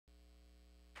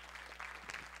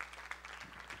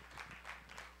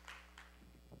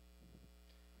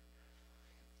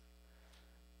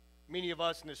Many of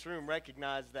us in this room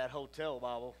recognize that hotel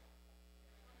Bible.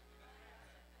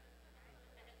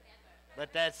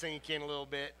 Let that sink in a little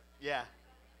bit. Yeah.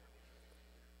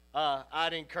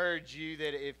 I'd encourage you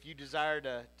that if you desire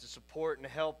to support and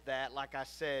help that, like I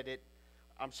said,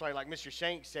 like Mr.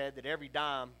 Shank said, that every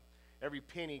dime, every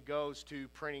penny goes to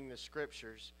printing the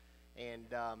scriptures. And,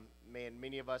 man,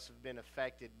 many of us have been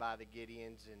affected by the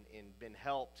Gideons and been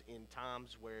helped in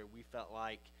times where we felt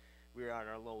like we were at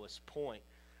our lowest point.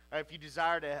 If you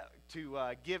desire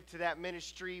to give to that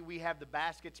ministry, we have the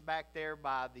baskets back there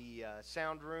by the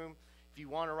sound room. If you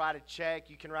want to write a check,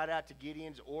 you can write out to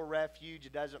Gideon's or Refuge.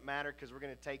 It doesn't matter because we're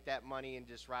going to take that money and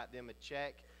just write them a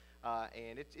check.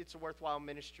 And it's a worthwhile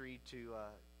ministry to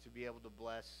be able to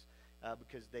bless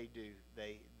because they do.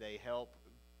 They help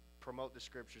promote the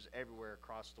scriptures everywhere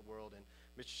across the world. And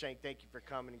Mr. Shank, thank you for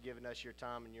coming and giving us your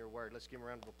time and your word. Let's give him a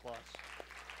round of applause.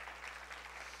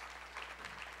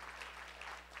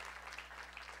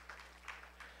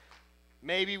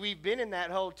 Maybe we've been in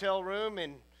that hotel room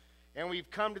and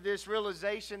we've come to this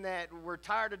realization that we're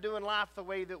tired of doing life the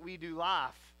way that we do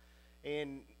life.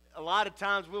 And a lot of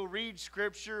times we'll read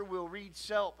scripture, we'll read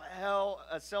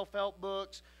self-help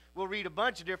books, we'll read a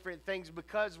bunch of different things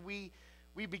because we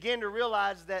begin to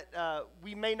realize that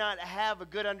we may not have a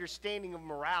good understanding of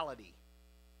morality.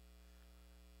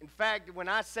 In fact, when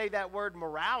I say that word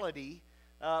morality,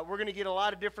 we're going to get a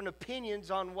lot of different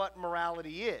opinions on what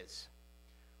morality is.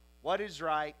 What is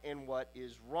right and what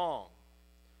is wrong.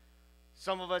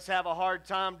 Some of us have a hard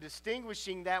time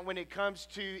distinguishing that when it comes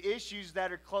to issues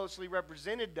that are closely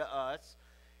represented to us.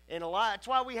 And that's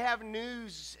why we have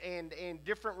news and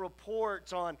different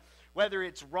reports on whether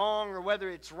it's wrong or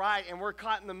whether it's right, and we're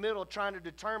caught in the middle trying to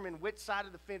determine which side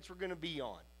of the fence we're going to be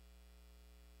on.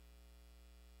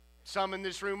 Some in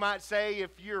this room might say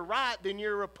if you're right, then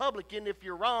you're a Republican. If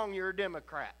you're wrong, you're a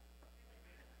Democrat.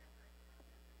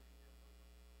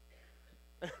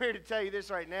 I'm here to tell you this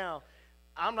right now.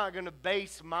 I'm not going to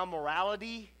base my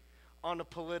morality on a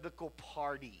political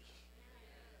party.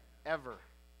 Ever.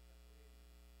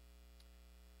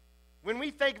 When we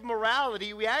think of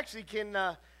morality, we actually can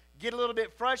get a little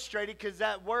bit frustrated because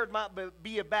that word might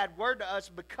be a bad word to us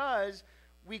because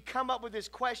we come up with this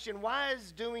question, why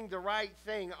is doing the right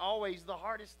thing always the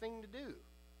hardest thing to do?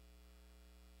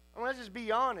 Well, let's just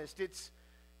be honest.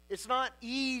 It's not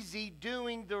easy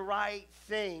doing the right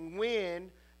thing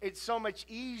when it's so much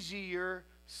easier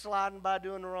sliding by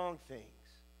doing the wrong things.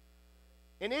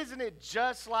 And isn't it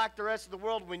just like the rest of the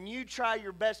world, when you try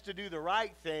your best to do the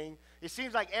right thing, it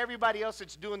seems like everybody else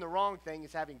that's doing the wrong thing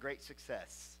is having great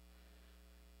success.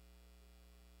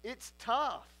 It's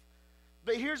tough.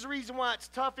 But here's the reason why it's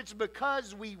tough. It's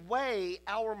because we weigh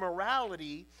our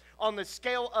morality on the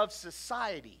scale of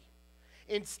society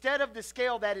instead of the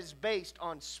scale that is based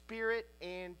on spirit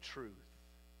and truth.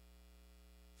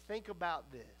 Think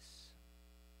about this.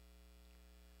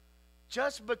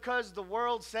 Just because the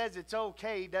world says it's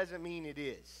okay doesn't mean it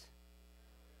is.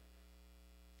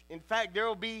 In fact, there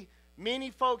will be many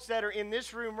folks that are in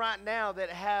this room right now that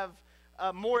have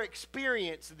more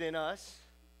experience than us,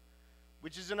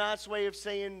 which is a nice way of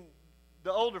saying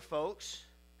the older folks,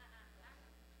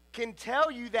 can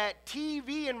tell you that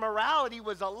TV and morality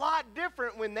was a lot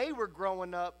different when they were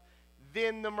growing up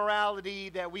than the morality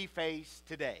that we face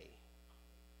today.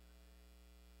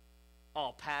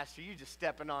 Oh, Pastor, you're just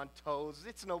stepping on toes.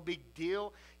 It's no big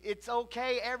deal. It's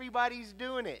okay. Everybody's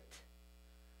doing it.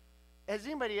 Has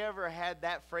anybody ever had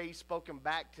that phrase spoken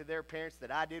back to their parents that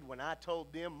I did when I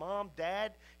told them, Mom,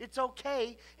 Dad, it's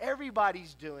okay.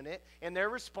 Everybody's doing it. And their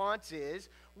response is,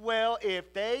 well,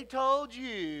 if they told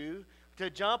you to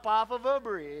jump off of a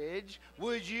bridge,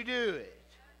 would you do it?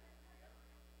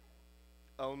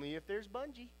 Only if there's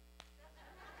bungee. Let's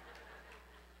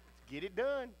get it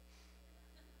done.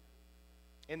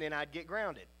 And then I'd get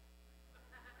grounded.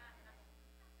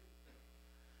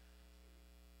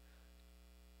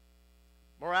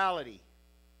 Morality.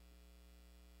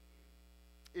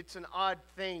 It's an odd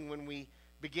thing when we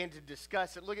begin to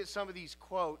discuss it. Look at some of these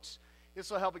quotes.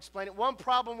 This will help explain it. One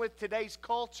problem with today's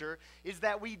culture is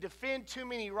that we defend too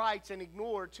many rights and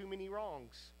ignore too many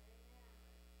wrongs.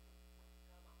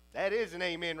 That is an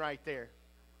amen right there.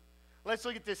 Let's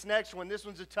look at this next one. This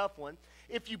one's a tough one.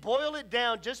 If you boil it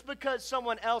down, just because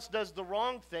someone else does the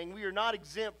wrong thing, we are not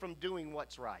exempt from doing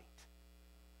what's right.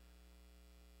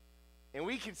 And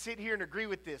we can sit here and agree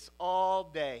with this all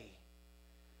day.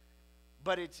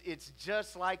 But it's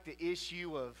just like the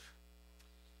issue of,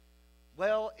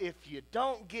 well, if you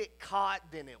don't get caught,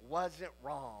 then it wasn't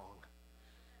wrong.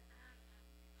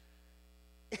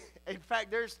 In fact,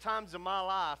 there's times in my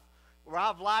life where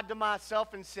I've lied to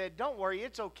myself and said, don't worry,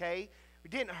 it's okay. We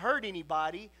didn't hurt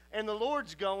anybody. And the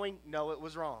Lord's going, no, it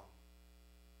was wrong.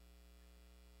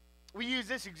 We use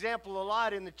this example a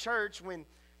lot in the church. When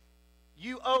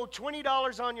you owe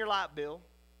 $20 on your light bill,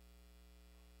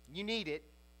 you need it,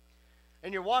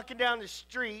 and you're walking down the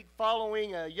street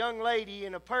following a young lady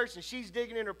in a purse, and she's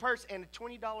digging in her purse, and a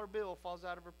 $20 bill falls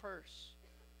out of her purse.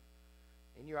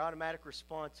 And your automatic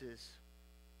response is,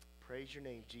 praise your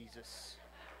name, Jesus.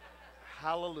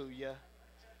 Hallelujah.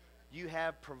 You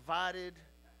have provided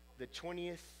the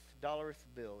 20th dollarth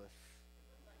billeth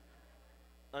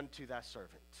unto thy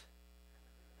servant.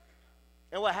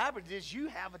 And what happens is you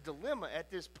have a dilemma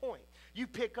at this point. You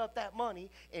pick up that money,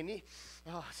 and it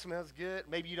smells good.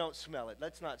 Maybe you don't smell it.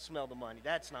 Let's not smell the money.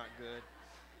 That's not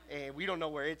good. And we don't know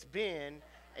where it's been.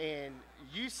 And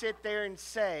you sit there and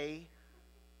say,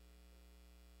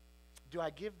 do I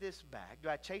give this back? Do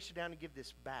I chase you down and give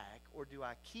this back? Or do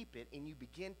I keep it? And you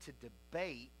begin to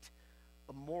debate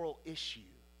a moral issue.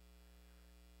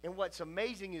 And what's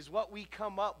amazing is what we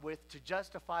come up with to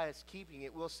justify us keeping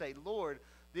it. We'll say, Lord,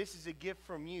 this is a gift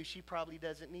from you. She probably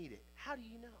doesn't need it. How do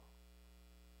you know?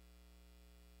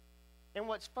 And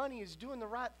what's funny is doing the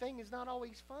right thing is not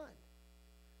always fun.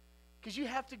 Because you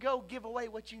have to go give away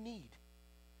what you need.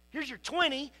 Here's your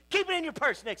 20. Keep it in your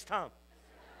purse next time.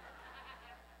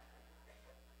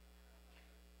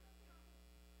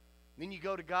 Then you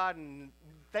go to God and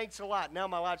thanks a lot. Now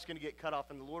my life's going to get cut off,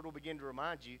 and the Lord will begin to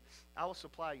remind you, I will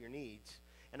supply your needs,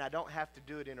 and I don't have to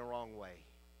do it in a wrong way.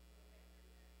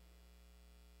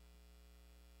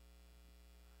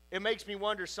 It makes me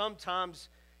wonder sometimes,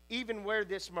 even where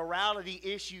this morality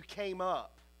issue came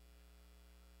up.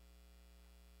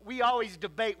 We always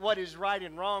debate what is right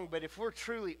and wrong, but if we're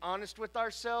truly honest with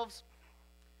ourselves,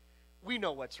 we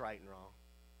know what's right and wrong.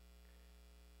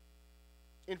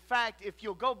 In fact, if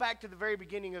you'll go back to the very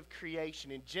beginning of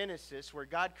creation in Genesis, where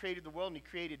God created the world and he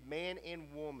created man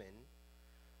and woman,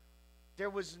 there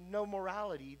was no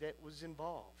morality that was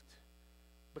involved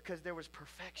because there was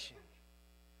perfection.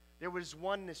 There was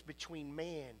oneness between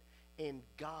man and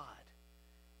God.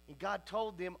 And God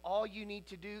told them, all you need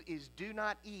to do is do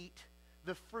not eat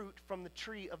the fruit from the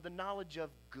tree of the knowledge of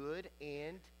good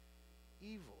and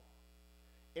evil.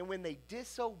 And when they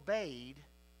disobeyed,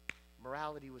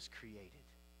 morality was created.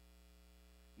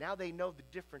 Now they know the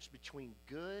difference between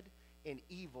good and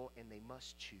evil, and they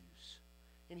must choose.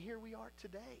 And here we are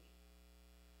today.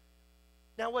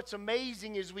 Now what's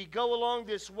amazing is we go along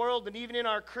this world, and even in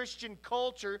our Christian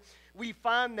culture, we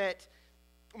find that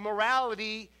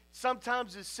morality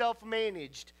sometimes is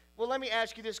self-managed. Well, let me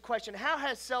ask you this question. How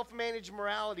has self-managed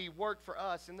morality worked for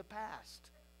us in the past?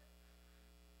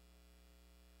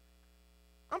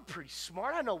 I'm pretty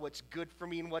smart. I know what's good for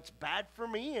me and what's bad for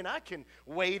me, and I can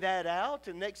weigh that out,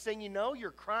 and next thing you know, you're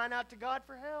crying out to God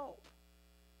for help.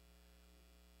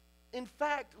 In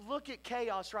fact, look at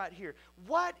chaos right here.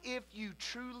 What if you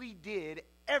truly did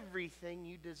everything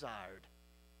you desired?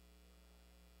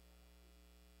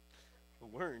 Well,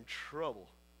 we're in trouble.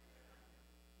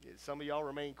 Yeah, some of y'all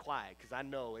remain quiet because I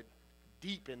know it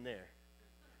deep in there.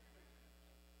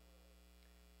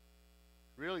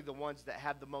 Really, the ones that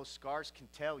have the most scars can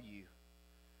tell you,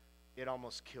 it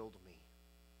almost killed me.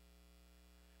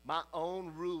 My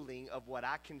own ruling of what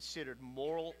I considered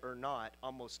moral or not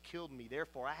almost killed me.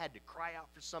 Therefore, I had to cry out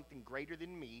for something greater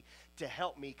than me to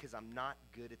help me because I'm not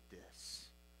good at this.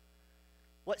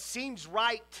 What seems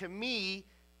right to me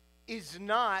is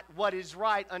not what is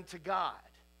right unto God.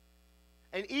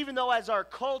 And even though as our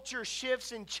culture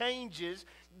shifts and changes,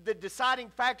 the deciding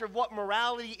factor of what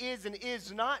morality is and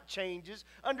is not changes,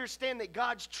 understand that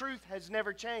God's truth has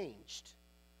never changed.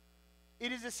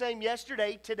 It is the same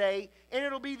yesterday, today, and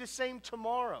it'll be the same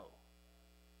tomorrow.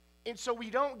 And so we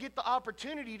don't get the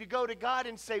opportunity to go to God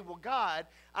and say, well, God,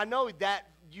 I know that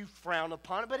you frown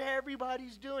upon it, but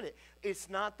everybody's doing it. It's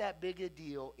not that big a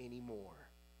deal anymore.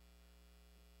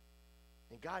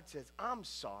 And God says, I'm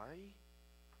sorry.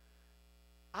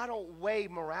 I don't weigh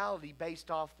morality based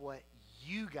off what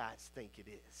you guys think it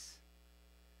is.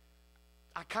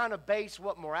 I kind of base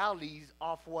what morality is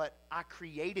off what I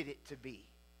created it to be.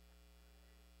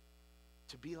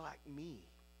 To be like me,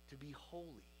 to be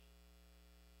holy.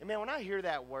 And man, when I hear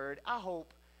that word, I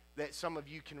hope that some of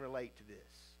you can relate to this.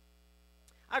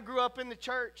 I grew up in the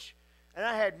church, and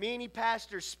I had many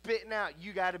pastors spitting out,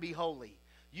 you got to be holy.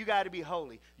 You got to be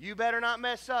holy. You better not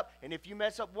mess up. And if you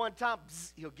mess up one time,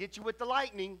 he'll get you with the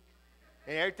lightning,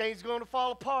 and everything's going to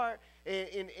fall apart.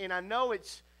 And I know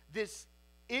it's this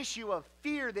issue of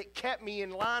fear that kept me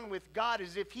in line with God,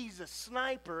 as if he's a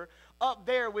sniper up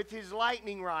there with his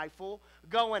lightning rifle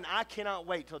going, I cannot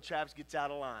wait till Travis gets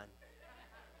out of line.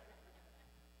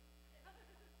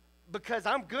 because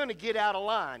I'm going to get out of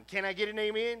line. Can I get an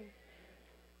amen?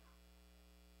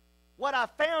 What I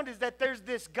found is that there's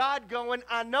this God going,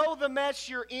 I know the mess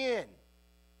you're in.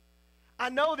 I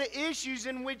know the issues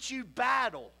in which you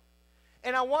battle.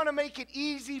 And I want to make it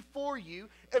easy for you.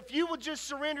 If you will just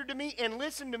surrender to me and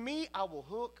listen to me, I will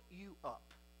hook you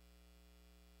up.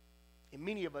 And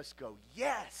many of us go,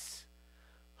 yes,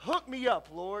 hook me up,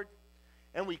 Lord.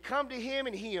 And we come to him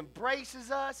and he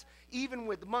embraces us, even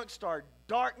with amongst our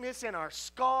darkness and our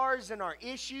scars and our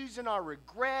issues and our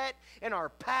regret and our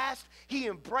past. He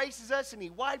embraces us and he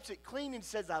wipes it clean and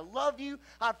says, I love you,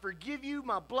 I forgive you,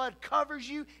 my blood covers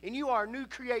you, and you are a new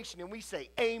creation. And we say,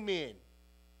 amen.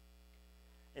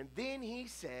 And then he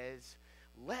says,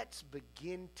 let's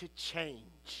begin to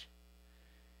change.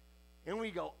 And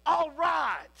we go, all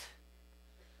right.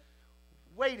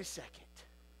 Wait a second.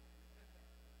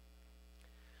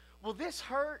 Will this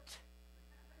hurt?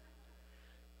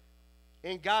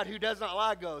 And God, who does not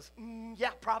lie, goes,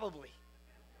 yeah, probably.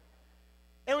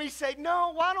 And we say,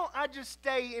 no, why don't I just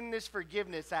stay in this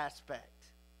forgiveness aspect?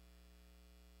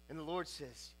 And the Lord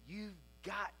says, you've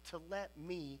got to let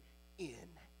me in.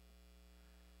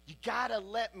 You got to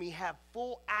let me have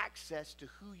full access to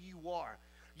who you are.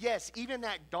 Yes, even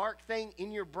that dark thing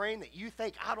in your brain that you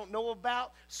think I don't know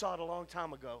about, saw it a long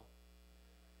time ago.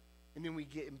 And then we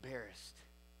get embarrassed.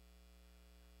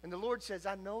 And the Lord says,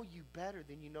 I know you better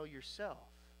than you know yourself.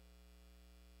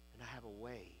 And I have a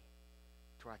way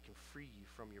to where I can free you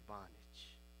from your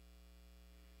bondage.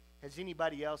 Has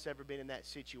anybody else ever been in that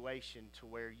situation to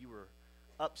where you were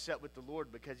upset with the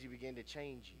Lord because he began to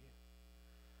change you?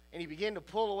 And he began to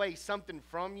pull away something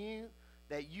from you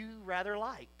that you rather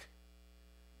liked.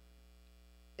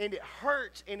 And it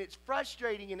hurts and it's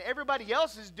frustrating and everybody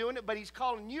else is doing it, but he's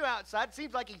calling you outside. It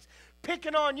seems like he's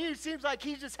picking on you. It seems like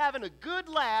he's just having a good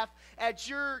laugh at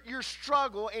your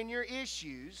struggle and your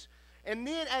issues. And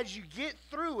then as you get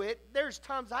through it, there's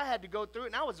times I had to go through it,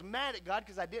 and I was mad at God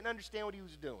because I didn't understand what he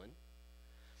was doing.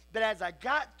 But as I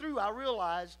got through, I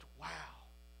realized, wow,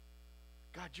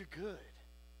 God, you're good.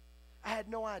 I had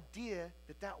no idea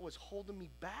that was holding me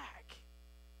back.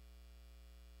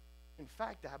 In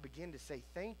fact, I began to say,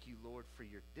 thank you, Lord, for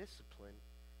your discipline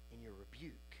and your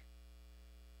rebuke.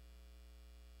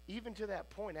 Even to that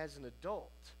point as an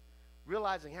adult,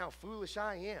 realizing how foolish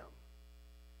I am,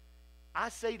 I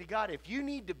say to God, if you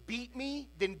need to beat me,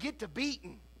 then get to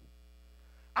beating.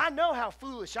 I know how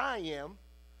foolish I am.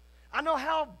 I know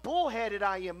how bullheaded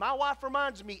I am. My wife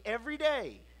reminds me every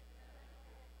day.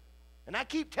 And I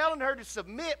keep telling her to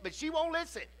submit, but she won't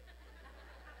listen.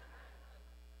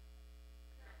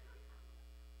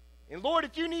 And Lord,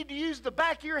 if you need to use the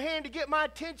back of your hand to get my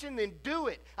attention, then do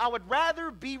it. I would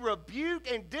rather be rebuked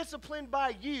and disciplined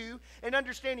by you and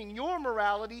understanding your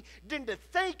morality than to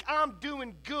think I'm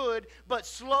doing good but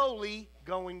slowly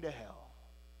going to hell.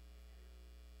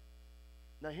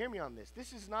 Now hear me on this.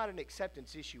 This is not an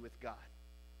acceptance issue with God.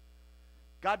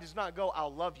 God does not go,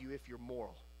 I'll love you if you're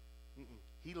moral.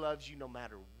 He loves you no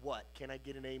matter what. Can I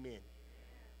get an amen?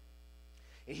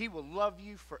 And he will love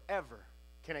you forever.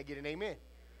 Can I get an amen?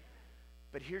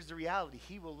 But here's the reality.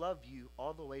 He will love you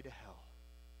all the way to hell.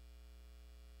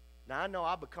 Now, I know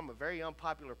I've become a very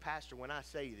unpopular pastor when I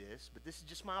say this, but this is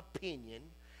just my opinion.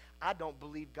 I don't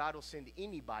believe God will send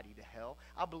anybody to hell.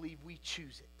 I believe we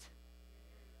choose it.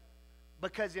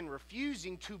 Because in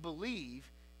refusing to believe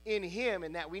in him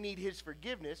and that we need his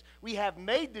forgiveness, we have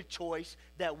made the choice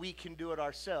that we can do it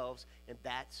ourselves, and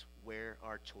that's where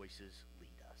our choices lead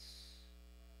us.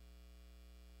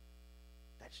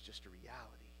 That's just a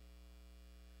reality.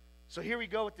 So here we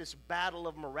go with this battle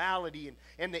of morality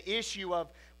and the issue of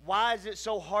why is it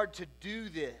so hard to do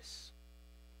this?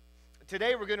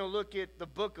 Today we're going to look at the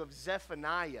book of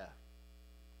Zephaniah.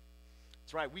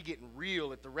 That's right, we getting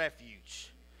real at the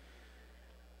Refuge.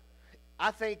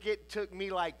 I think it took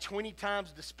me like 20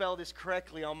 times to spell this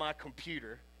correctly on my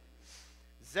computer.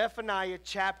 Zephaniah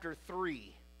chapter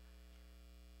 3.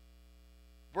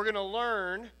 We're going to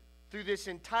learn through this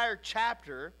entire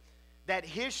chapter that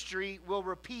history will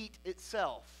repeat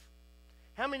itself.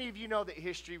 How many of you know that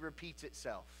history repeats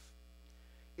itself?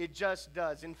 It just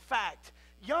does. In fact,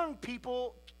 young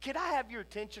people, could I have your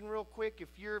attention real quick?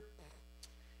 If you're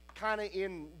kind of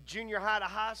in junior high to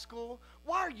high school,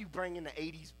 why are you bringing the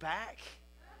 80s back?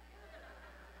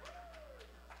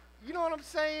 You know what I'm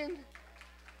saying?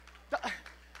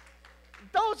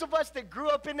 Those of us that grew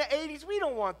up in the 80s, we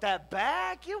don't want that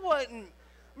back. It wasn't...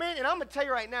 Man, and I'm going to tell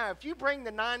you right now, if you bring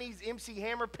the 90s MC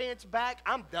Hammer pants back,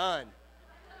 I'm done.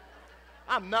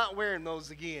 I'm not wearing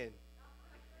those again.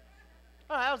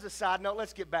 All right, that was a side note.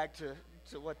 Let's get back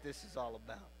to what this is all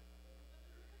about.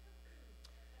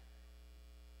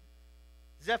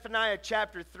 Zephaniah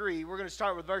chapter 3, we're going to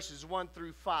start with verses 1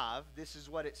 through 5. This is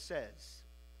what it says.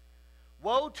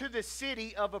 Woe to the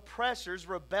city of oppressors,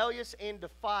 rebellious and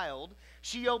defiled.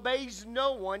 She obeys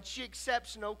no one, she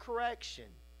accepts no correction.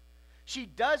 She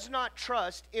does not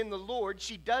trust in the Lord,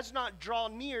 she does not draw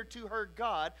near to her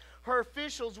God. Her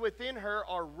officials within her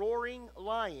are roaring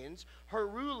lions. Her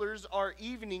rulers are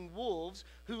evening wolves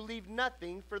who leave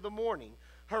nothing for the morning.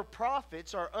 Her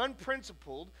prophets are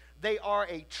unprincipled. They are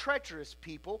a treacherous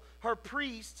people. Her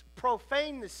priests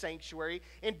profane the sanctuary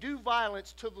and do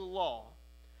violence to the law.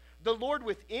 The Lord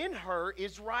within her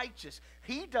is righteous.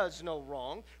 He does no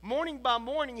wrong. Morning by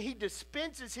morning he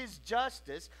dispenses his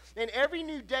justice, and every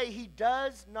new day he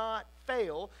does not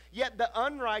fail. Yet the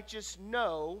unrighteous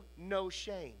know no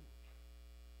shame.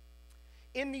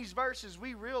 In these verses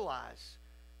we realize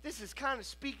this is kind of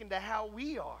speaking to how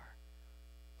we are.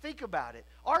 Think about it.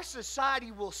 Our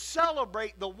society will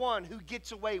celebrate the one who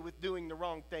gets away with doing the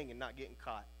wrong thing and not getting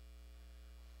caught.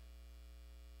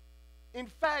 In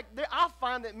fact, I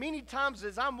find that many times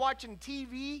as I'm watching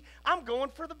TV, I'm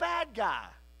going for the bad guy.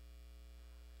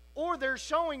 Or they're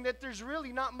showing that there's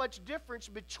really not much difference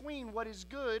between what is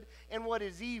good and what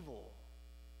is evil.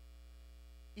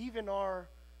 Even our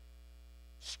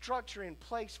structure in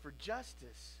place for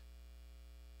justice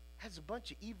has a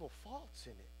bunch of evil faults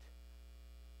in it.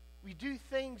 We do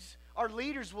things, our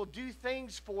leaders will do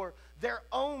things for their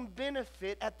own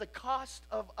benefit at the cost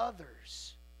of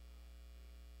others.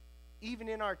 Even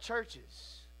in our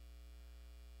churches,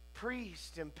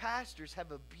 priests and pastors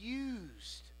have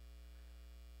abused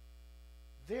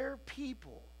their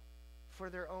people for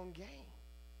their own gain.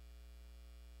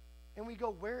 And we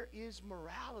go, where is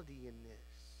morality in this?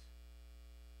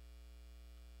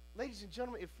 Ladies and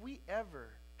gentlemen, if we ever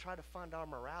try to find our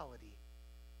morality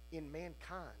in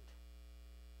mankind,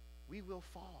 we will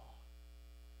fall.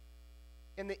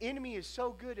 And the enemy is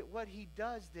so good at what he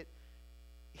does that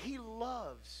he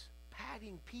loves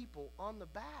patting people on the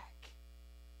back.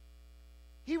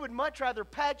 He would much rather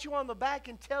pat you on the back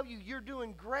and tell you you're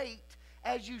doing great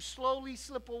as you slowly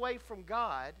slip away from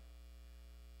God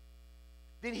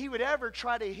than he would ever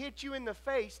try to hit you in the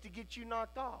face to get you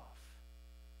knocked off.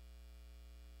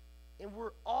 And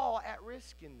we're all at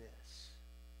risk in this.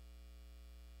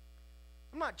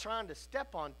 I'm not trying to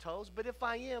step on toes, but if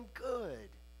I am, good.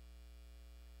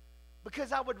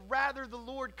 Because I would rather the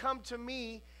Lord come to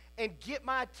me and get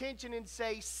my attention and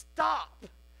say, stop.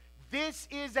 This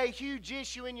is a huge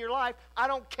issue in your life. I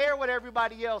don't care what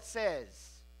everybody else says.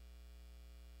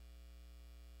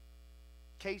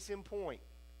 Case in point,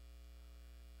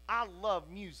 I love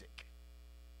music.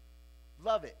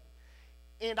 Love it.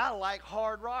 And I like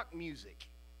hard rock music.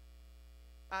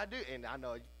 I do. And I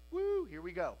know, woo, here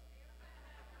we go.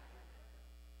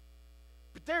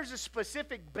 But there's a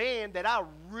specific band that I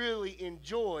really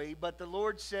enjoy, but the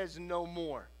Lord says no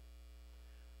more.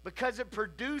 Because it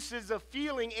produces a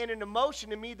feeling and an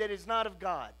emotion in me that is not of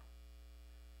God.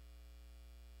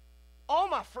 All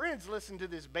my friends listen to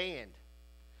this band.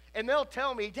 And they'll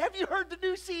tell me, have you heard the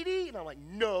new CD? And I'm like,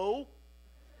 no.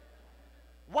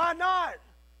 Why not?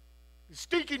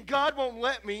 Stinking God won't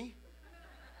let me.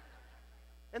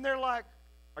 And they're like,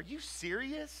 are you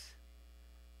serious?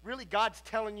 Really, God's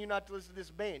telling you not to listen to this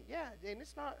band? Yeah, and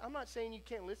it's not, I'm not saying you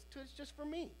can't listen to it, it's just for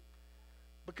me.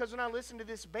 Because when I listen to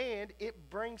this band, it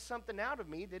brings something out of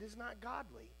me that is not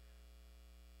godly.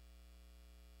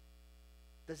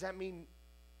 Does that mean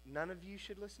none of you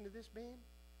should listen to this band?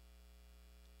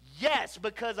 Yes,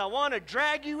 because I want to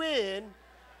drag you in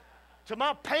to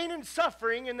my pain and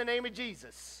suffering in the name of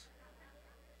Jesus.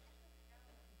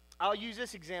 I'll use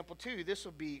this example too. This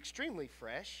will be extremely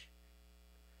fresh.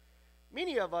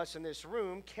 Many of us in this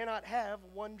room cannot have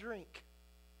one drink.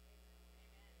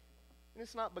 And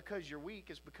it's not because you're weak,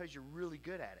 it's because you're really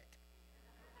good at it.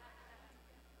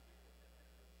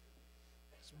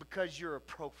 It's because you're a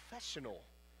professional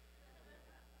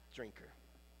drinker.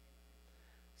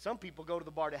 Some people go to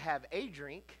the bar to have a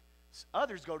drink,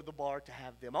 others go to the bar to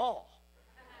have them all.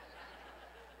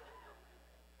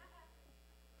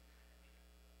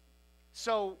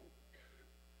 So,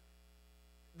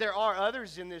 there are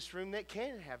others in this room that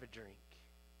can have a drink.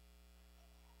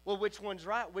 Well, which one's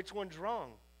right? Which one's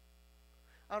wrong?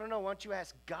 I don't know. Why don't you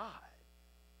ask God?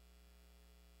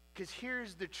 Because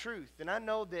here's the truth. And I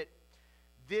know that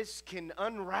this can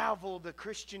unravel the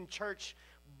Christian church,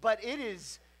 but it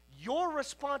is your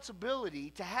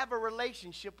responsibility to have a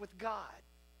relationship with God.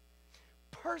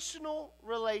 Personal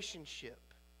relationship.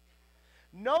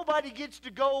 Nobody gets to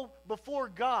go before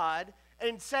God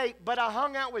and say, but I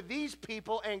hung out with these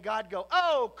people, and God go,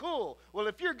 oh, cool. Well,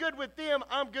 if you're good with them,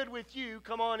 I'm good with you.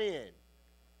 Come on in.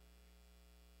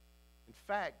 In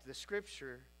fact, the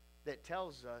scripture that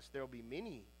tells us there will be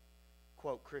many,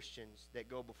 quote, Christians that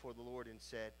go before the Lord and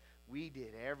said, we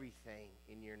did everything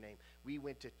in your name. We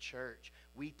went to church.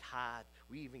 We tithed.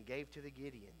 We even gave to the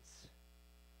Gideons.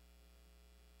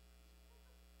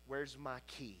 Where's my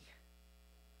key?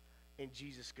 And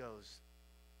Jesus goes,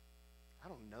 I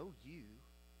don't know you.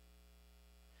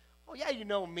 Oh, yeah, you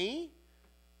know me.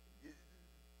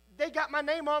 They got my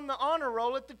name on the honor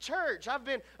roll at the church. I've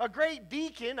been a great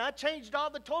deacon. I changed all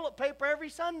the toilet paper every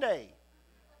Sunday.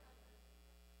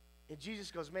 And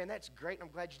Jesus goes, man, that's great. I'm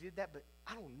glad you did that, but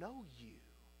I don't know you.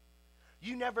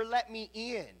 You never let me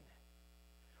in.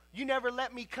 You never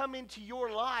let me come into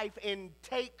your life and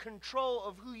take control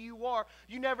of who you are.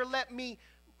 You never let me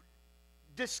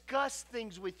discuss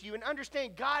things with you. And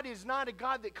understand, God is not a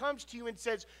God that comes to you and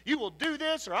says, you will do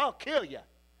this or I'll kill you.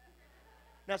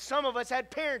 Now, some of us had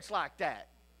parents like that.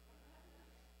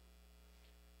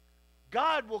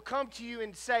 God will come to you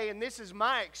and say, and this is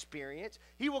my experience,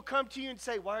 He will come to you and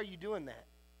say, why are you doing that?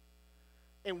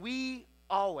 And we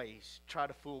always try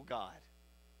to fool God,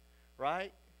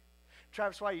 right?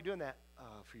 Travis, why are you doing that?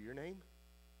 For your name?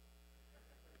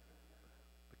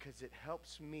 Because it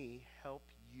helps me help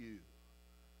you.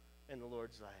 And the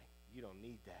Lord's like, you don't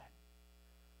need that.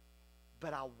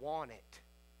 But I want it.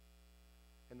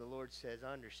 And the Lord says,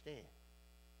 I understand.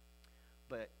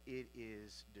 But it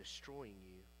is destroying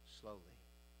you slowly.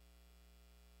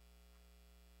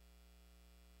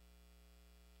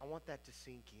 I want that to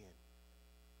sink in.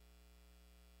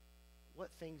 What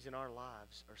things in our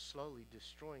lives are slowly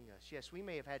destroying us? Yes, we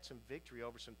may have had some victory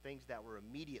over some things that were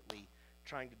immediately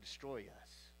trying to destroy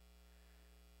us.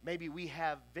 Maybe we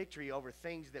have victory over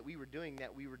things that we were doing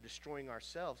that we were destroying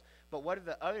ourselves. But what are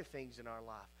the other things in our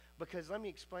life? Because let me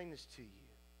explain this to you.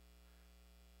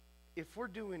 If we're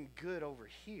doing good over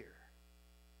here,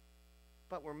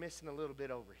 but we're missing a little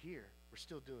bit over here, we're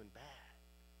still doing bad.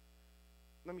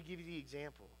 Let me give you the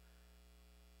example.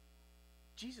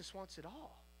 Jesus wants it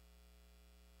all.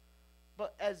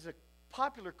 But as a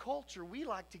popular culture, we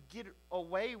like to get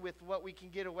away with what we can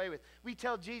get away with. We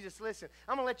tell Jesus, listen,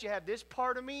 I'm going to let you have this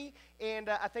part of me, and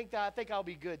I think I'll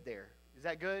be good there. Is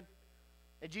that good?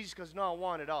 And Jesus goes, no, I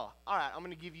want it all. All right, I'm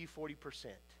going to give you 40%.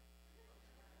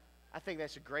 I think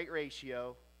that's a great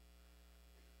ratio.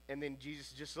 And then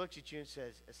Jesus just looks at you and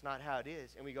says, it's not how it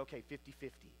is. And we go, okay, 50-50.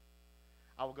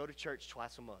 I will go to church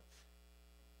twice a month.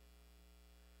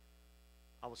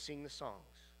 I will sing the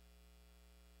songs.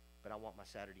 But I want my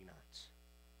Saturday nights.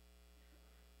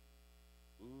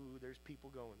 Ooh, there's people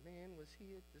going, man, was he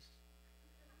at this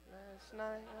last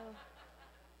night?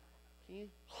 Can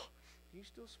you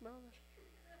still smell that?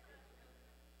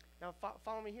 Now,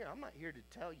 follow me here. I'm not here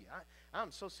to tell you. I'm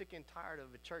so sick and tired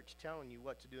of a church telling you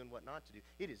what to do and what not to do.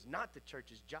 It is not the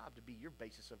church's job to be your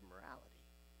basis of morality.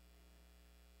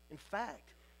 In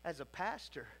fact, as a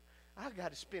pastor, I've got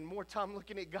to spend more time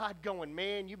looking at God going,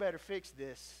 man, you better fix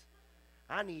this.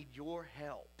 I need your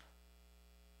help.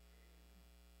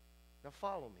 Now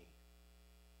follow me.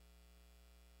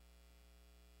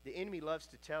 The enemy loves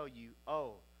to tell you,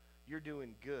 oh, you're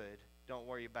doing good. Don't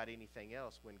worry about anything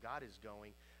else. When God is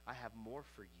going, I have more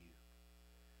for you.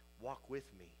 Walk with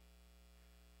me.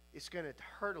 It's going to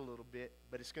hurt a little bit,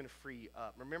 but it's going to free you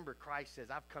up. Remember, Christ says,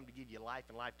 I've come to give you life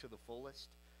and life to the fullest.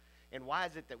 And why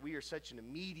is it that we are such an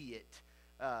immediate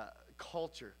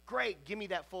culture? Great, give me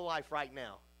that full life right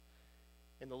now.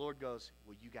 And the Lord goes,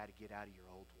 well, you got to get out of your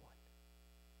old one.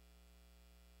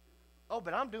 Oh,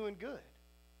 but I'm doing good.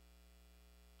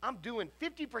 I'm doing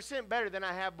 50% better than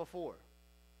I have before.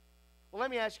 Well, let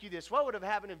me ask you this. What would have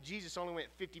happened if Jesus only went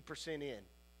 50% in?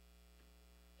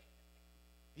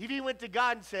 If he went to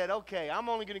God and said, okay, I'm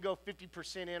only going to go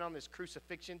 50% in on this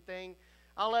crucifixion thing.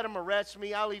 I'll let them arrest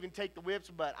me. I'll even take the whips,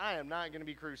 but I am not going to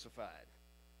be crucified.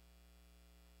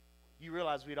 You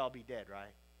realize we'd all be dead,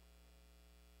 right?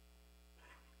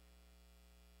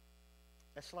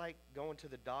 That's like going to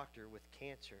the doctor with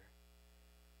cancer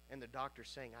and the doctor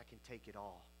saying, I can take it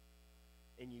all.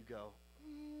 And you go,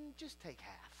 just take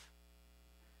half.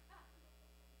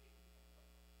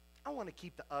 I want to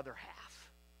keep the other half.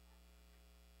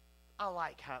 I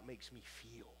like how it makes me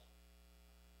feel.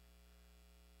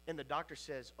 And the doctor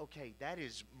says, okay, that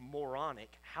is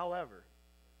moronic. However,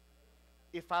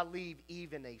 if I leave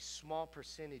even a small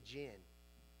percentage in,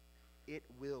 it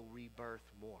will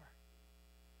rebirth more.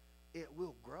 It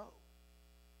will grow.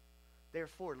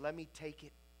 Therefore, let me take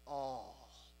it all.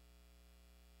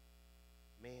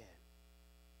 Man,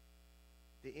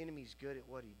 the enemy's good at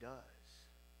what he does.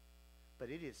 But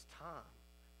it is time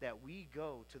that we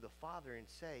go to the Father and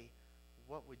say,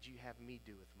 what would you have me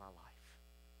do with my life?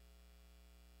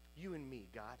 You and me,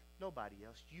 God. Nobody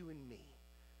else. You and me.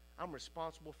 I'm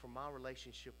responsible for my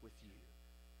relationship with you.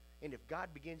 And if God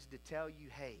begins to tell you,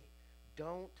 hey,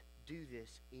 don't do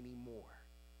this anymore,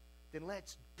 then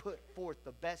let's put forth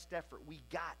the best effort we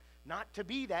got not to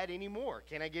be that anymore.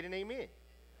 Can I get an amen?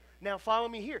 Now follow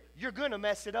me here. You're going to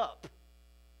mess it up,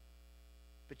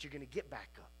 but you're going to get back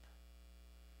up.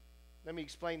 Let me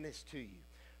explain this to you.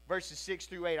 Verses 6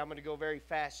 through 8, I'm going to go very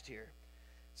fast here.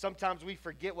 Sometimes we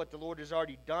forget what the Lord has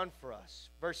already done for us.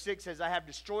 Verse 6 says, I have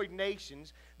destroyed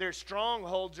nations. Their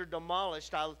strongholds are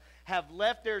demolished. I have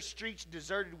left their streets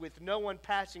deserted with no one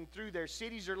passing through. Their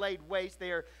cities are laid waste.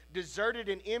 They are deserted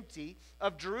and empty.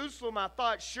 Of Jerusalem I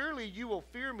thought, surely you will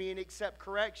fear me and accept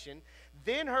correction.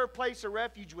 Then her place of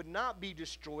refuge would not be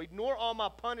destroyed, nor all my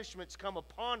punishments come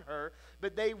upon her.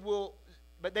 But they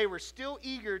were still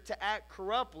eager to act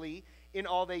corruptly in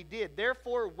all they did.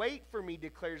 Therefore wait for me,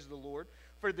 declares the Lord.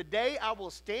 For the day I will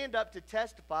stand up to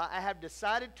testify, I have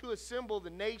decided to assemble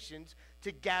the nations,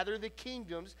 to gather the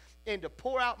kingdoms, and to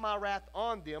pour out my wrath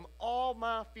on them, all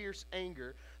my fierce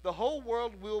anger. The whole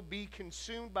world will be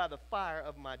consumed by the fire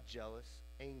of my jealous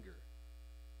anger.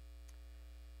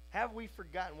 Have we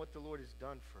forgotten what the Lord has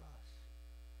done for us?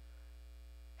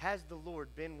 Has the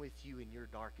Lord been with you in your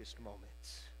darkest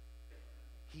moments?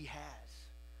 He has.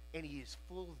 And He is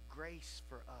full of grace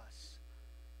for us.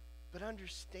 But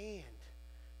understand,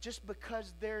 just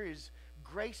because there is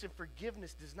grace and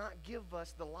forgiveness does not give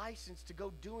us the license to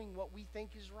go doing what we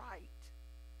think is right.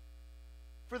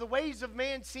 For the ways of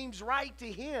man seems right to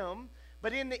him,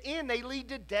 but in the end they lead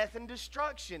to death and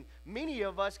destruction. Many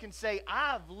of us can say,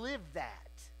 I've lived that.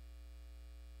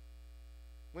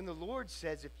 When the Lord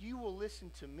says, if you will listen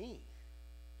to me,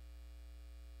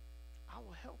 I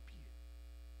will help you.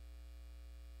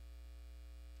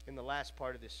 In the last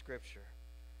part of this scripture,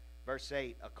 verse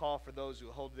 8, a call for those who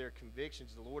hold their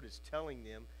convictions. The Lord is telling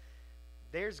them,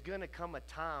 there's going to come a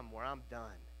time where I'm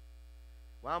done,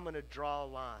 where I'm going to draw a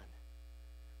line,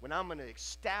 when I'm going to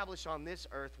establish on this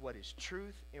earth what is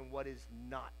truth and what is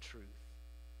not truth.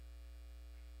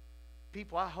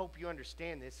 People, I hope you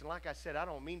understand this. And like I said, I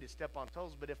don't mean to step on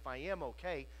toes, but if I am,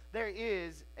 okay, there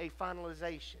is a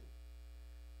finalization.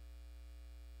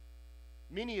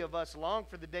 Many of us long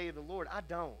for the day of the Lord. I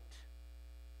don't.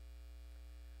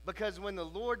 Because when the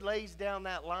Lord lays down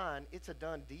that line, it's a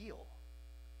done deal.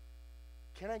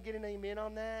 Can I get an amen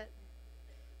on that?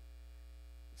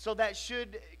 So that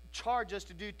should charge us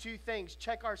to do two things: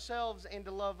 check ourselves and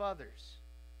to love others.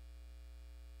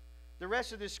 The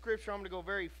rest of this scripture, I'm going to go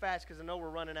very fast because I know we're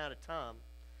running out of time,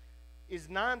 is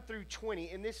 9 through 20,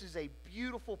 and this is a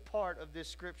beautiful part of this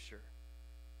scripture.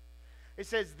 It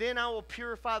says, then I will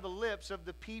purify the lips of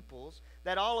the peoples,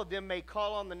 that all of them may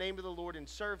call on the name of the Lord and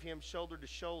serve Him shoulder to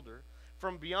shoulder.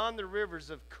 From beyond the rivers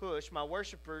of Cush, my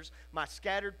worshipers, my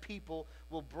scattered people,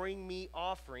 will bring me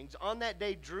offerings. On that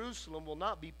day, Jerusalem will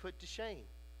not be put to shame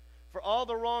for all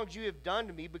the wrongs you have done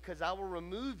to me, because I will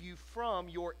remove you from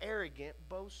your arrogant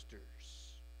boasters.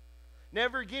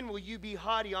 Never again will you be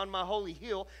haughty on my holy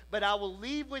hill, but I will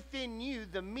leave within you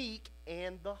the meek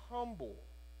and the humble.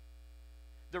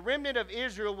 The remnant of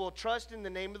Israel will trust in the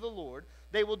name of the Lord.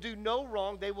 They will do no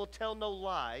wrong. They will tell no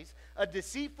lies. A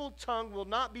deceitful tongue will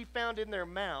not be found in their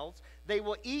mouths. They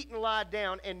will eat and lie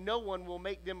down, and no one will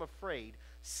make them afraid.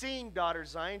 Sing, daughter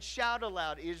Zion. Shout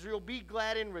aloud, Israel. Be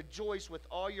glad and rejoice with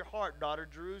all your heart, daughter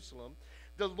Jerusalem.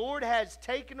 The Lord has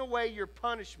taken away your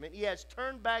punishment. He has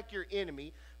turned back your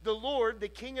enemy. The Lord, the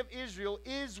King of Israel,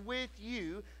 is with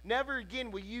you. Never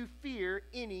again will you fear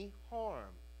any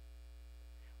harm.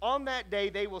 On that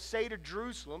day they will say to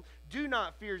Jerusalem, do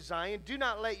not fear Zion. Do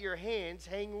not let your hands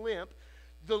hang limp.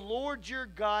 The Lord your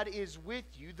God is with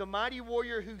you. The mighty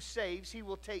warrior who saves, He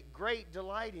will take great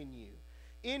delight in you.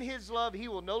 In His love He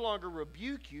will no longer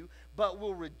rebuke you, but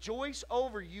will rejoice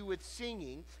over you with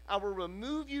singing. I will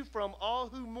remove you from all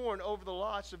who mourn over the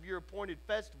loss of your appointed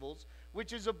festivals,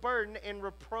 which is a burden and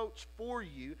reproach for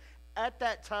you. At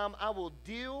that time I will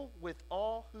deal with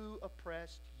all who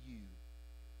oppressed you.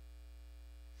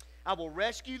 I will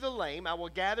rescue the lame. I will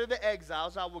gather the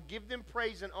exiles. I will give them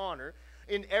praise and honor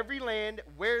in every land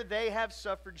where they have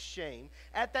suffered shame.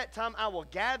 At that time I will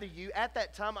gather you. At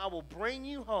that time I will bring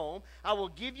you home. I will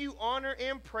give you honor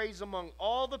and praise among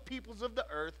all the peoples of the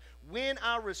earth when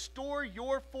I restore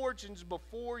your fortunes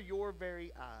before your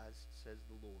very eyes, says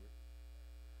the Lord.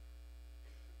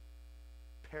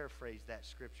 Paraphrase that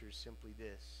scripture is simply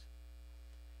this: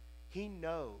 He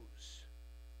knows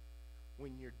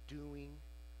when you're doing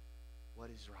what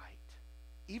is right.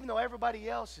 Even though everybody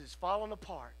else is falling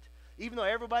apart, even though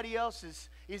everybody else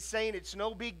is saying it's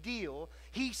no big deal,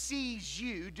 He sees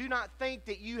you. Do not think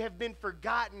that you have been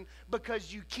forgotten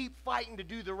because you keep fighting to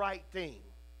do the right thing.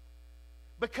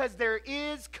 Because there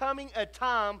is coming a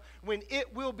time when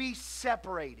it will be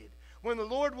separated. When the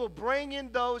Lord will bring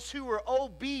in those who are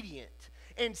obedient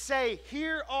and say,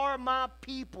 here are my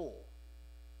people.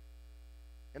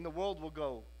 And the world will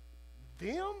go,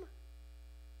 them?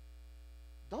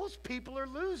 Those people are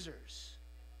losers.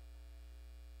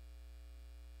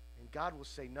 And God will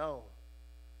say, no,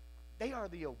 they are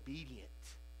the obedient.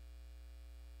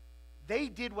 They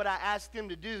did what I asked them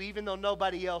to do even though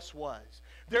nobody else was.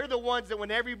 They're the ones that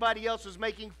when everybody else was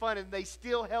making fun of them, they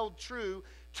still held true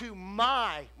to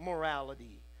my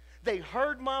morality. They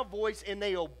heard my voice and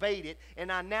they obeyed it,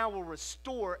 and I now will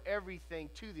restore everything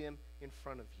to them in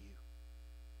front of you.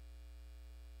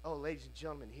 Oh, ladies and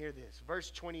gentlemen, hear this.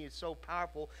 Verse 20 is so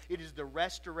powerful. It is the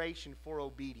restoration for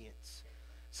obedience.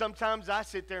 Sometimes I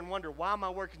sit there and wonder, why am I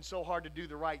working so hard to do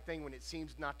the right thing when it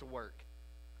seems not to work?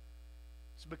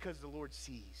 It's because the Lord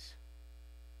sees.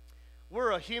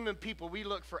 We're a human people. We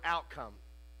look for outcome.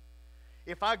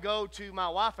 If I go to my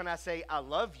wife and I say, I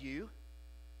love you,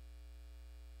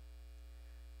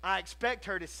 I expect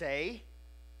her to say,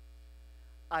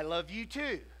 I love you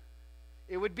too.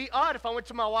 It would be odd if I went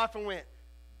to my wife and went,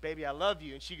 baby, I love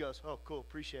you. And she goes, oh, cool,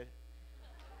 appreciate it.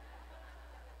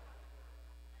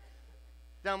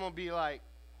 Then I'm going to be like,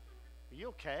 are you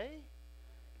okay?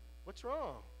 What's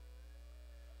wrong?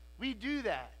 We do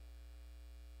that.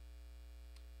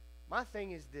 My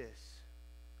thing is this.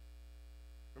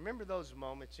 Remember those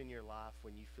moments in your life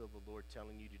when you feel the Lord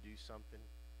telling you to do something?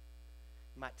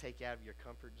 It might take you out of your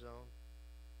comfort zone.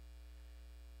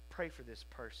 Pray for this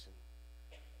person.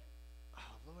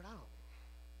 Oh, Lord, I don't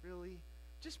really.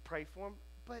 Just pray for them.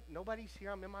 But nobody's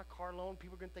here. I'm in my car alone.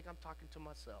 People are going to think I'm talking to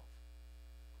myself.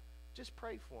 Just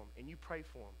pray for them. And you pray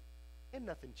for them. And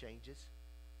nothing changes.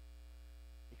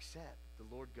 Except the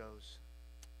Lord goes,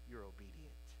 you're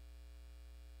obedient.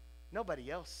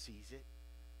 Nobody else sees it.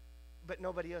 But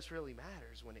nobody else really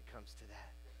matters when it comes to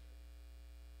that.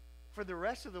 For the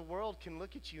rest of the world can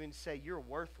look at you and say, you're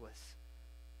worthless.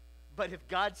 But if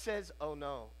God says, oh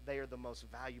no, they are the most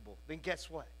valuable, then guess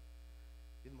what?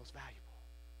 You're the most valuable.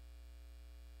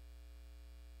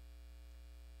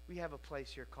 We have a place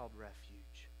here called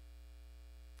Refuge.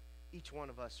 Each one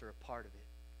of us are a part of it.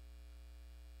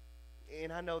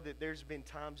 And I know that there's been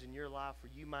times in your life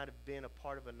where you might have been a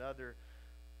part of another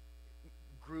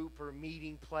group or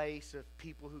meeting place of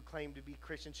people who claim to be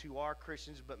Christians, who are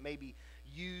Christians, but maybe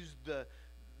use the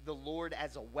Lord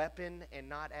as a weapon and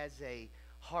not as a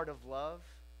heart of love.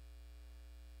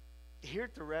 Here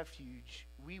at the Refuge,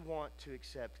 we want to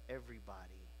accept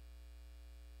everybody.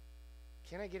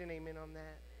 Can I get an amen on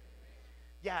that?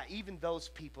 Yeah, even those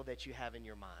people that you have in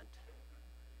your mind.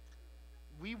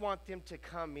 We want them to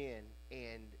come in,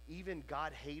 and even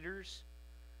God haters,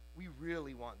 we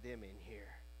really want them in here.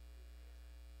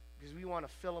 Because we want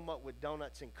to fill them up with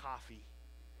donuts and coffee.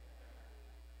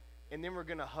 And then we're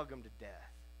going to hug them to death.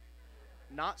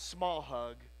 Not small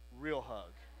hug, real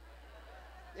hug.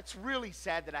 It's really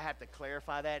sad that I have to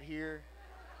clarify that here.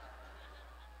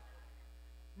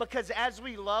 Because as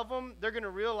we love them, they're going to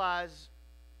realize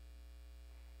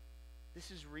this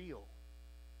is real.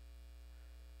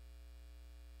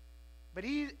 But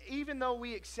even though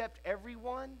we accept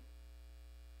everyone,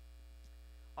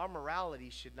 our morality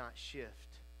should not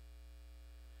shift.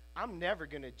 I'm never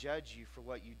going to judge you for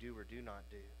what you do or do not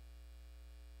do.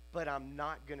 But I'm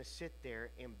not going to sit there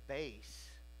and base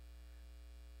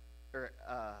or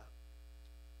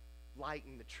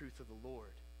lighten the truth of the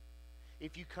Lord.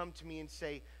 If you come to me and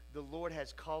say, the Lord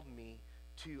has called me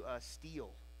to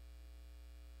steal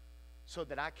so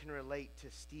that I can relate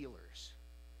to stealers.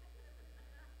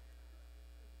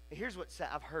 Here's what's sad.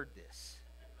 I've heard this.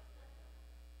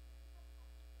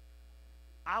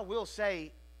 I will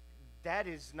say, that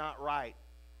is not right.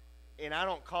 And I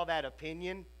don't call that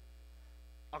opinion.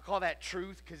 I'll call that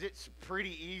truth, because it's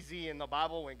pretty easy in the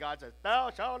Bible when God says, thou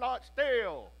shalt not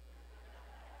steal.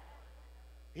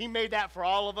 He made that for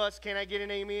all of us. Can I get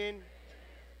an amen?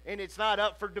 And it's not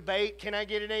up for debate. Can I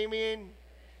get an amen?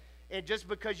 And just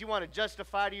because you want to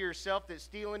justify to yourself that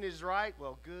stealing is right,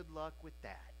 well, good luck with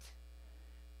that.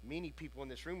 Many people in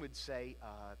this room would say,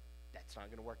 that's not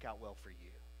going to work out well for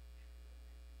you.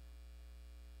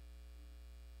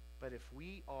 But if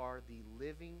we are the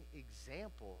living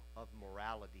example of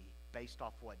morality based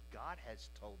off what God has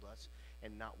told us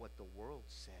and not what the world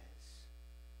says,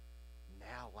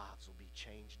 now lives will be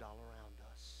changed all around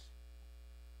us.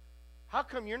 How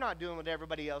come you're not doing what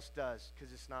everybody else does?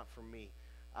 Because it's not for me.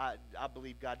 I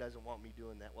believe God doesn't want me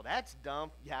doing that. Well, that's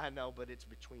dumb. Yeah, I know, but it's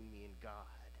between me and God.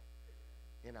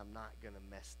 And I'm not going to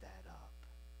mess that up.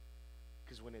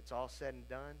 Because when it's all said and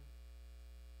done,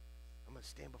 I'm going to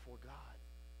stand before God.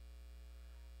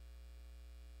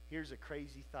 Here's a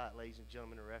crazy thought, ladies and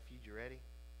gentlemen of Refuge. You ready?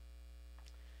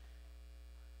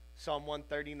 Psalm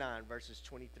 139, verses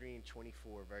 23 and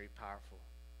 24, very powerful.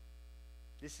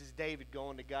 This is David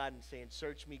going to God and saying,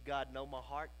 search me, God, know my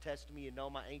heart, test me and know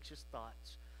my anxious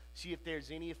thoughts. See if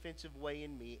there's any offensive way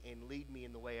in me and lead me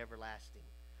in the way everlasting.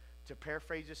 To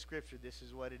paraphrase the scripture, this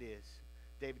is what it is.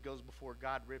 David goes before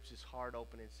God, rips his heart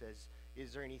open and says,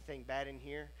 is there anything bad in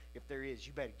here? If there is,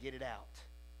 you better get it out.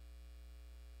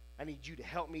 I need you to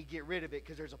help me get rid of it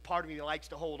because there's a part of me that likes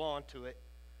to hold on to it.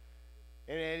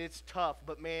 And it's tough,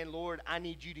 but man, Lord, I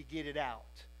need you to get it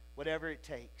out, whatever it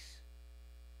takes.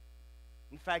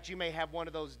 In fact, you may have one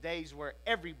of those days where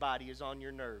everybody is on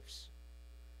your nerves.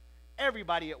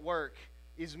 Everybody at work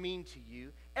is mean to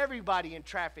you. Everybody in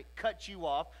traffic cuts you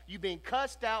off. You've been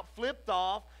cussed out, flipped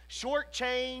off,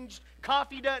 shortchanged,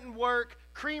 coffee doesn't work,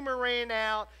 creamer ran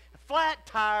out, flat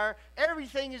tire,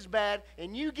 everything is bad,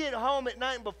 and you get home at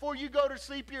night and before you go to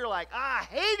sleep, you're like, I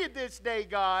hated this day,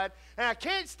 God, and I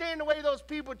can't stand the way those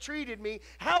people treated me.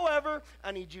 However,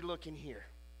 I need you to look in here.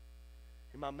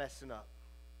 Am I messing up?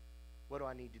 What do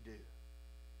I need to do?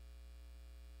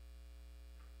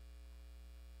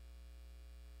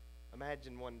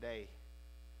 Imagine one day,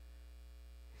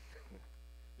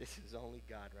 this is only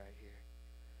God right here.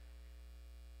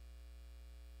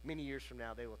 Many years from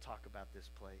now, they will talk about this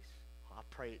place. I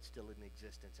pray it's still in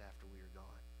existence after we are gone.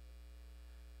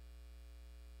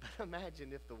 But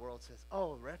imagine if the world says,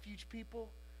 oh, Refuge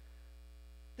people,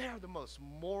 they are the most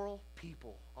moral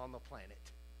people on the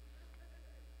planet.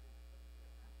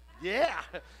 Yeah.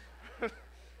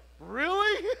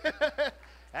 Really?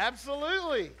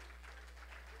 Absolutely.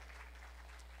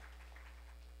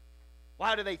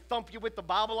 Why, do they thump you with the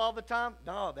Bible all the time?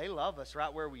 No, they love us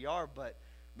right where we are, but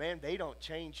man, they don't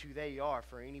change who they are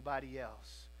for anybody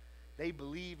else. They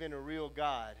believe in a real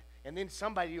God. And then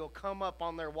somebody will come up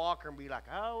on their walker and be like,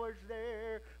 I was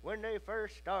there when they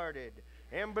first started.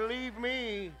 And believe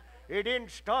me, it didn't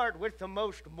start with the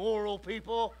most moral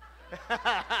people.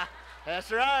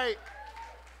 That's right.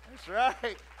 That's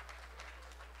right.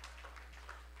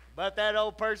 But that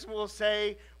old person will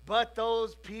say, but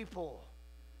those people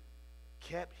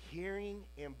kept hearing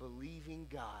and believing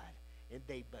God, and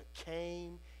they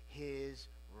became His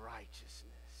righteousness.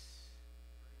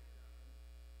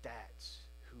 That's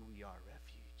who we are,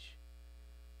 Refuge.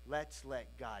 Let's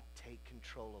let God take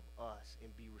control of us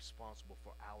and be responsible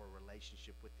for our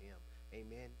relationship with Him.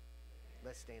 Amen?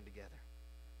 Let's stand together.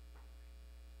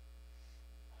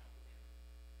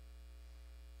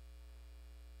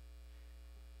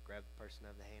 Grab the person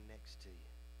of the hand next to you.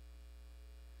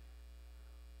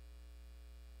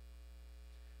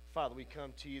 Father, we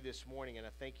come to you this morning, and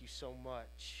I thank you so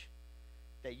much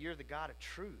that you're the God of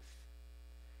truth.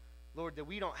 Lord, that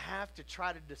we don't have to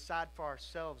try to decide for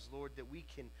ourselves, Lord, that we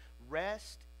can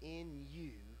rest in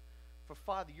you. For,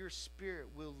 Father, your Spirit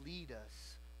will lead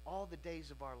us all the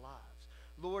days of our lives.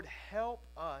 Lord, help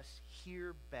us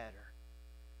hear better.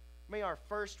 May our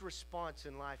first response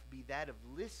in life be that of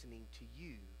listening to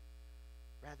you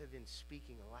rather than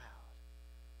speaking aloud.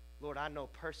 Lord, I know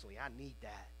personally I need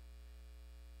that.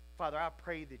 Father, I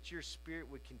pray that your Spirit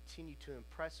would continue to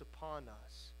impress upon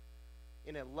us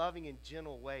in a loving and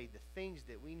gentle way the things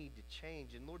that we need to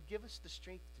change. And Lord, give us the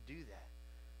strength to do that.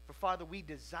 For Father, we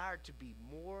desire to be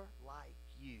more like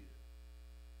you.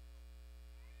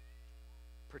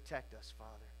 Protect us, Father.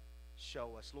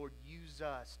 Show us. Lord, use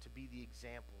us to be the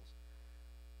examples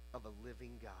of a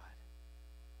living God.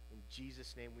 In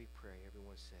Jesus' name we pray.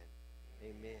 Everyone said,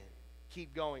 amen.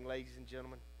 Keep going, ladies and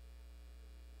gentlemen.